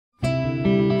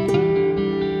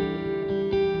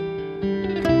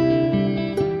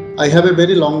I have a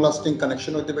very long-lasting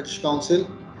connection with the British Council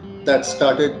that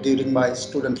started during my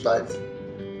student life.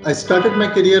 I started my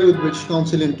career with British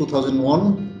Council in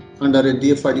 2001 under a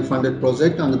DFID funded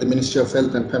project under the Ministry of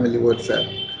Health and Family Welfare.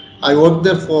 I worked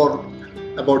there for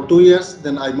about 2 years,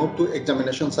 then I moved to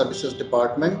Examination Services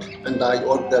Department and I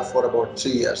worked there for about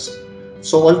 3 years.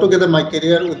 So altogether my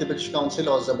career with the British Council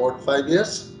was about 5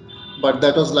 years, but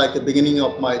that was like the beginning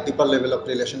of my deeper level of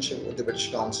relationship with the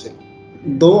British Council.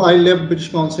 Though I left British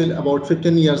Council about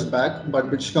 15 years back, but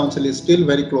British Council is still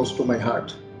very close to my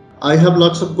heart. I have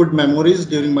lots of good memories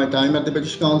during my time at the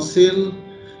British Council,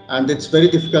 and it's very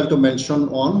difficult to mention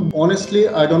on. Honestly,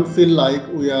 I don't feel like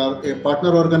we are a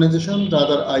partner organization,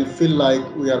 rather I feel like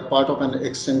we are part of an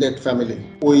extended family.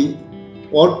 We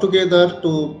work together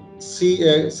to see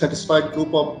a satisfied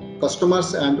group of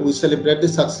customers and we celebrate the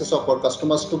success of our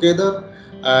customers together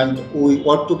and we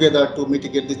work together to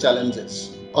mitigate the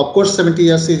challenges. Of course, 70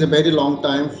 years is a very long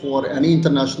time for any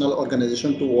international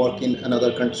organization to work in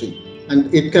another country.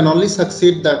 And it can only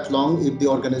succeed that long if the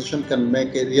organization can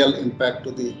make a real impact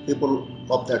to the people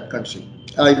of that country.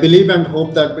 I believe and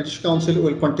hope that British Council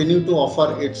will continue to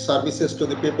offer its services to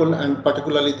the people and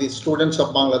particularly the students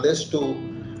of Bangladesh to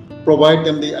provide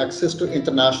them the access to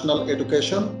international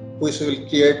education, which will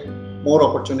create more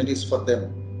opportunities for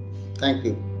them. Thank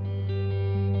you.